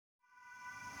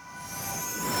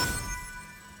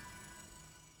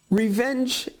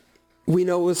Revenge, we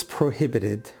know, is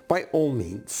prohibited by all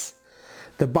means.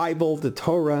 The Bible, the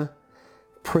Torah,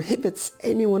 prohibits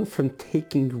anyone from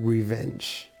taking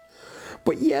revenge.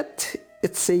 But yet,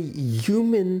 it's a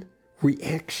human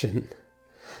reaction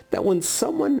that when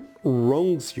someone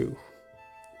wrongs you,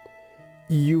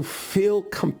 you feel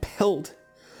compelled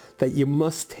that you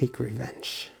must take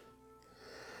revenge.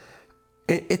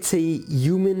 It's a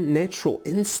human natural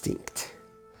instinct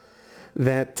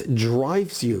that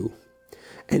drives you.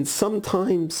 And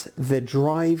sometimes the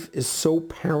drive is so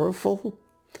powerful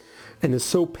and is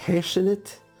so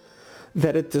passionate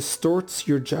that it distorts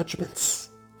your judgments.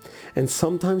 And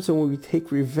sometimes when we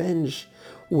take revenge,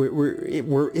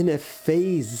 we're in a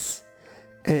phase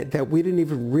that we didn't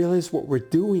even realize what we're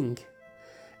doing.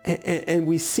 And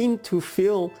we seem to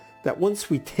feel that once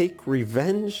we take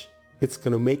revenge, it's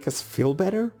going to make us feel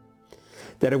better.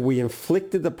 That if we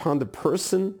inflicted upon the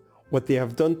person what they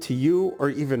have done to you, or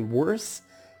even worse,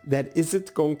 that is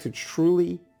it going to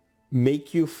truly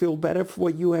make you feel better for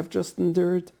what you have just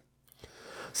endured?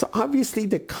 So obviously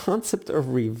the concept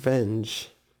of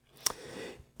revenge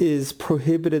is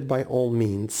prohibited by all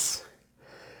means.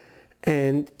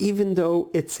 And even though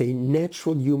it's a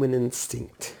natural human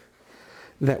instinct,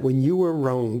 that when you were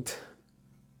wronged,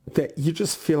 that you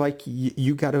just feel like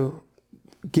you got to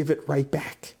give it right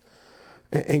back,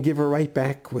 and give it right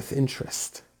back with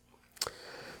interest.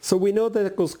 So we know that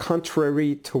it goes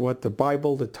contrary to what the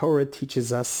Bible, the Torah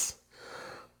teaches us.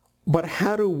 But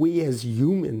how do we as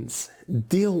humans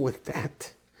deal with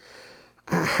that?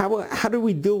 How do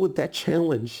we deal with that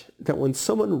challenge that when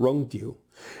someone wronged you,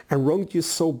 and wronged you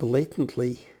so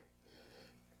blatantly,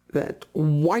 that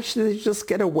why should they just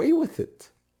get away with it?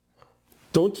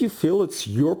 Don't you feel it's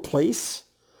your place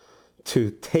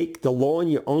to take the law in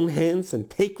your own hands and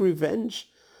take revenge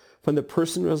from the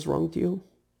person who has wronged you?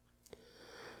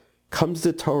 Comes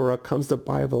the Torah, comes the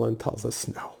Bible, and tells us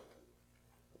no.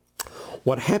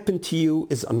 What happened to you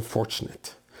is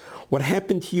unfortunate. What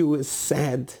happened to you is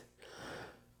sad.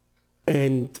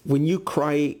 And when you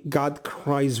cry, God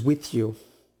cries with you.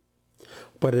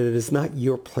 But it is not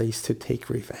your place to take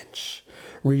revenge.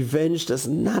 Revenge does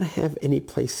not have any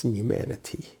place in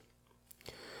humanity.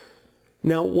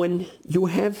 Now, when you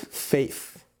have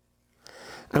faith,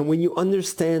 and when you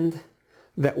understand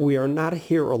that we are not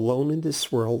here alone in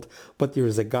this world, but there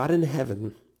is a God in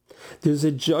heaven, there's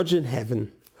a judge in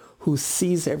heaven who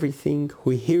sees everything,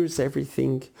 who hears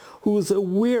everything, who is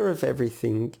aware of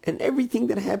everything, and everything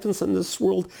that happens in this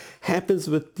world happens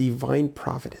with divine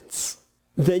providence,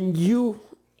 then you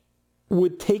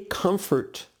would take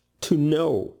comfort to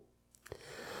know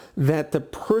that the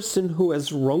person who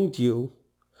has wronged you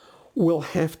will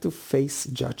have to face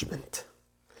judgment.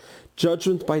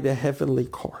 Judgment by the heavenly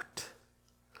court.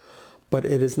 But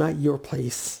it is not your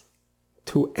place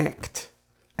to act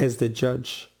as the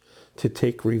judge, to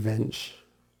take revenge.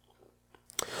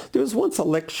 There was once a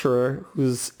lecturer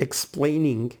who's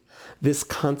explaining this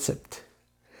concept.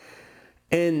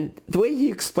 And the way he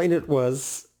explained it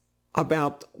was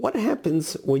about what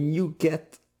happens when you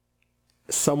get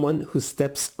someone who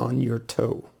steps on your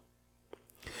toe.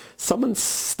 Someone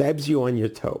stabs you on your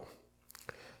toe.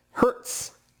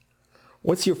 Hurts.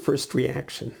 What's your first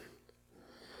reaction?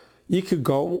 You could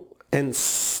go and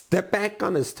step back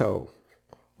on his toe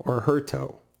or her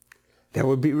toe. That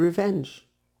would be revenge.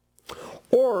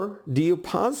 Or do you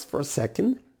pause for a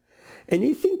second and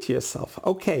you think to yourself,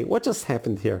 okay, what just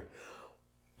happened here?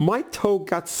 My toe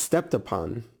got stepped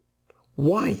upon.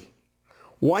 Why?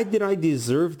 Why did I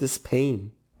deserve this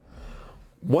pain?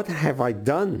 What have I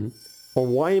done? Or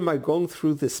why am I going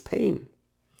through this pain?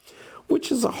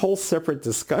 Which is a whole separate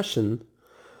discussion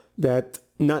that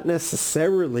not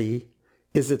necessarily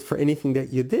is it for anything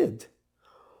that you did.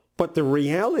 But the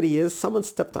reality is someone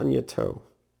stepped on your toe.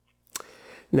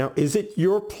 Now, is it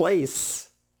your place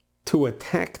to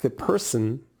attack the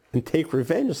person and take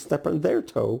revenge, step on their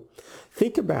toe?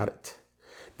 Think about it.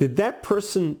 Did that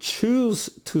person choose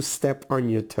to step on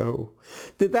your toe?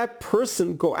 Did that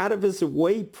person go out of his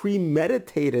way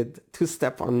premeditated to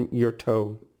step on your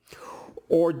toe?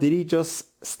 Or did he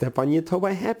just step on your toe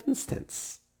by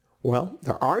happenstance? Well,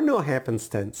 there are no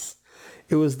happenstance.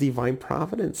 It was divine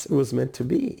providence. It was meant to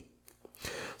be.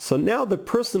 So now the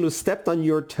person who stepped on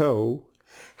your toe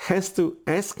has to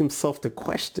ask himself the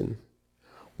question,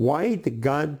 why did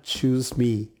God choose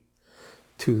me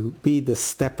to be the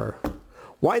stepper?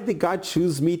 Why did God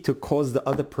choose me to cause the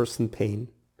other person pain?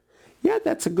 Yeah,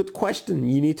 that's a good question.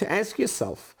 You need to ask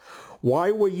yourself,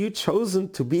 why were you chosen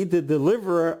to be the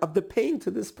deliverer of the pain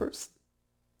to this person?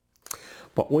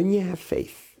 But when you have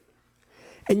faith,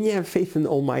 and you have faith in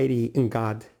Almighty, in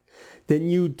God, then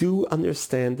you do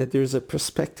understand that there's a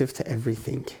perspective to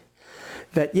everything.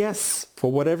 That yes,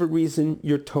 for whatever reason,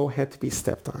 your toe had to be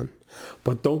stepped on.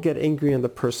 But don't get angry on the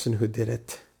person who did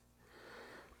it.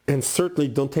 And certainly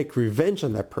don't take revenge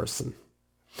on that person.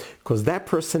 Because that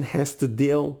person has to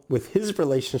deal with his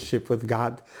relationship with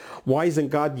God. Why isn't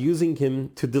God using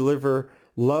him to deliver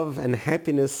love and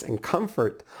happiness and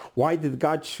comfort? Why did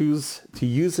God choose to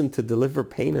use him to deliver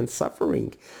pain and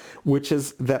suffering, which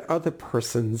is that other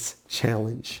person's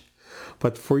challenge?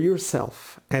 But for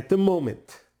yourself, at the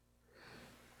moment,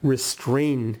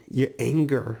 restrain your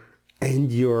anger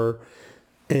and your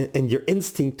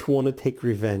instinct to want to take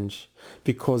revenge,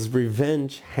 because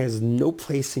revenge has no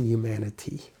place in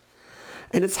humanity.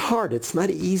 And it's hard. It's not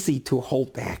easy to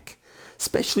hold back,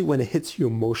 especially when it hits you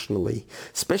emotionally,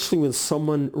 especially when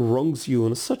someone wrongs you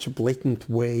in such a blatant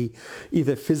way,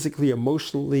 either physically,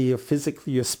 emotionally, or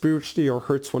physically, or spiritually, or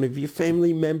hurts one of your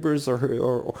family members, or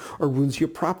ruins your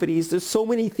properties. There's so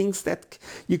many things that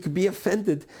you could be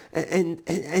offended,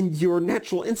 and your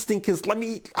natural instinct is,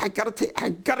 I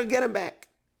gotta get him back.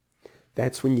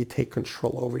 That's when you take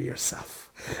control over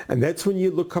yourself. And that's when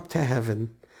you look up to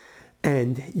heaven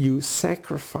and you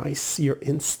sacrifice your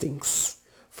instincts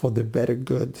for the better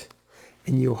good,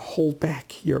 and you hold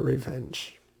back your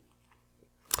revenge.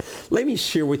 Let me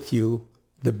share with you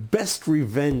the best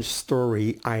revenge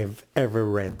story I've ever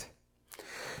read.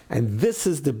 And this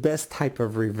is the best type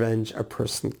of revenge a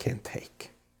person can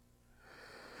take.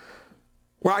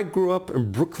 Where I grew up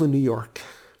in Brooklyn, New York,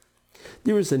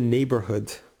 there was a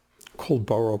neighborhood called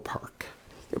Borough Park.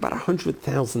 There were about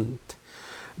 100,000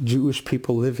 Jewish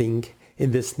people living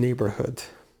in this neighborhood.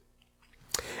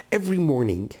 Every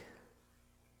morning,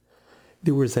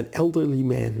 there was an elderly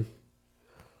man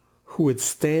who would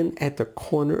stand at the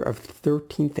corner of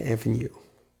 13th Avenue.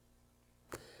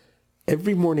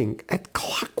 Every morning, at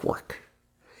clockwork,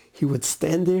 he would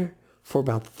stand there for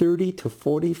about 30 to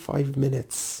 45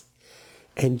 minutes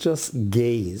and just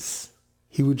gaze.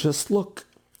 He would just look.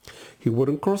 He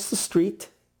wouldn't cross the street.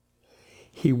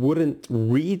 He wouldn't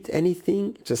read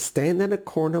anything. Just stand in a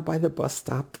corner by the bus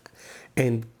stop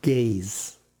and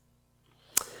gaze.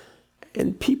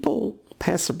 And people,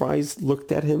 passerbys,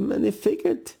 looked at him and they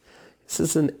figured, this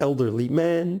is an elderly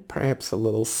man, perhaps a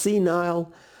little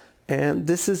senile, and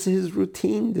this is his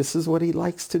routine. This is what he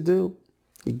likes to do.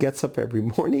 He gets up every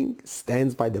morning,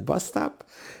 stands by the bus stop,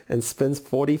 and spends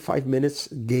 45 minutes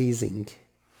gazing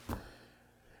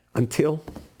until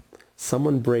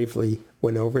someone bravely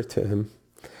went over to him,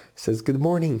 says, "Good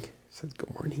morning." He says,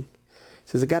 "Good morning." He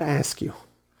says, "I got to ask you,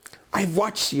 I've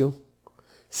watched you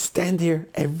stand here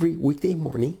every weekday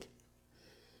morning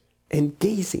and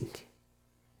gazing.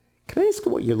 Can I ask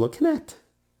you what you're looking at?"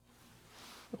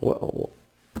 Well,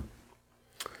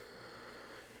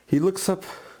 he looks up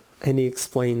and he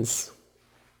explains.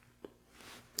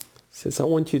 He says, "I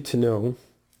want you to know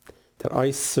that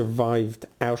I survived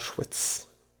Auschwitz.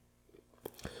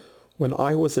 When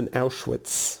I was in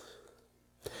Auschwitz,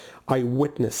 I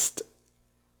witnessed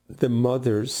the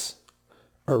mothers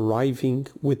arriving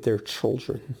with their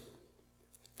children.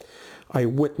 I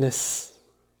witnessed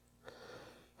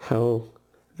how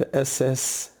the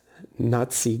SS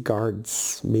Nazi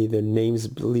guards, may their names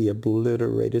be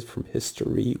obliterated from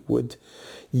history, would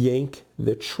yank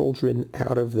the children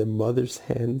out of the mother's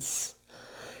hands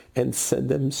and send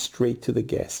them straight to the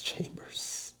gas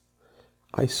chambers.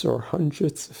 I saw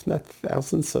hundreds, if not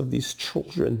thousands, of these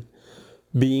children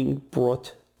being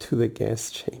brought to the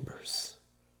gas chambers.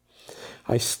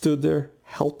 I stood there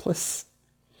helpless,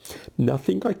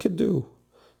 nothing I could do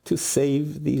to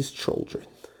save these children.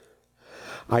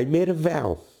 I made a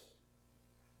vow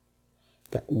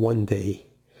that one day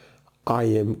I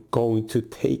am going to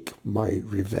take my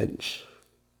revenge.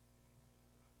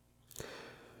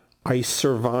 I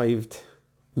survived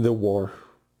the war.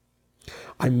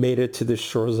 I made it to the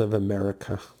shores of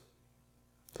America.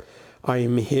 I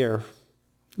am here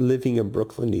living in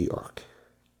Brooklyn, New York.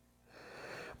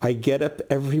 I get up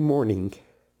every morning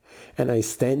and I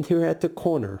stand here at the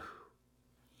corner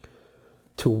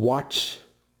to watch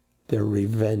their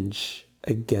revenge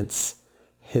against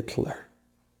Hitler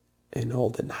and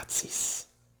all the Nazis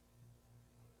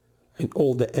and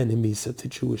all the enemies of the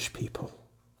Jewish people.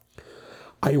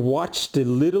 I watch the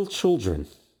little children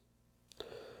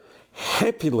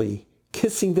happily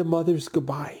kissing their mothers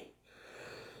goodbye,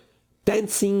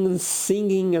 dancing and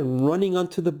singing and running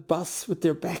onto the bus with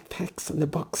their backpacks and the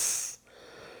books,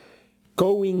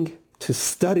 going to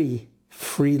study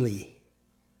freely.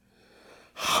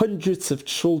 Hundreds of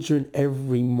children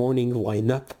every morning line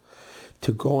up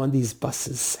to go on these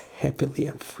buses happily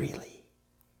and freely.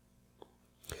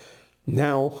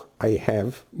 Now I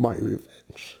have my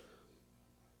revenge.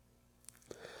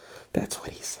 That's what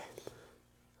he said.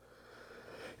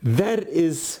 That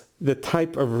is the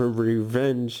type of a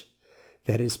revenge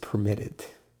that is permitted.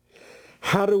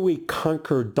 How do we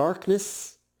conquer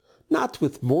darkness? Not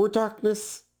with more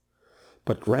darkness,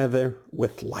 but rather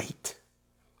with light.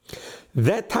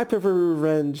 That type of a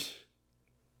revenge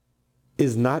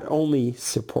is not only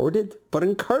supported, but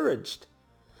encouraged.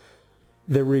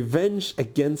 The revenge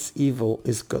against evil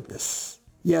is goodness.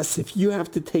 Yes, if you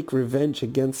have to take revenge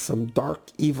against some dark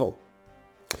evil,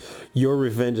 your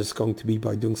revenge is going to be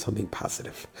by doing something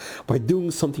positive, by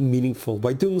doing something meaningful,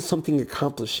 by doing something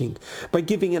accomplishing, by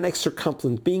giving an extra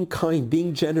compliment, being kind,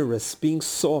 being generous, being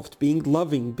soft, being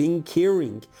loving, being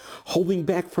caring, holding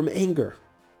back from anger.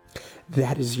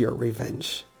 That is your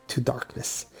revenge to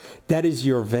darkness. That is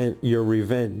your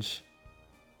revenge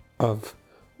of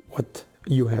what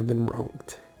you have been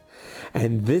wronged.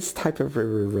 And this type of a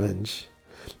revenge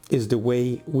is the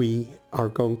way we are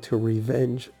going to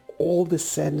revenge all the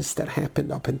sadness that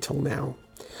happened up until now,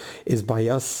 is by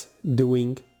us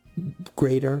doing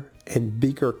greater and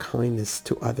bigger kindness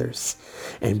to others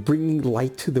and bringing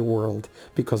light to the world,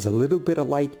 because a little bit of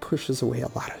light pushes away a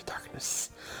lot of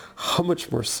darkness. How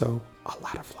much more so a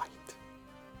lot of light.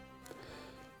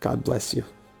 God bless you.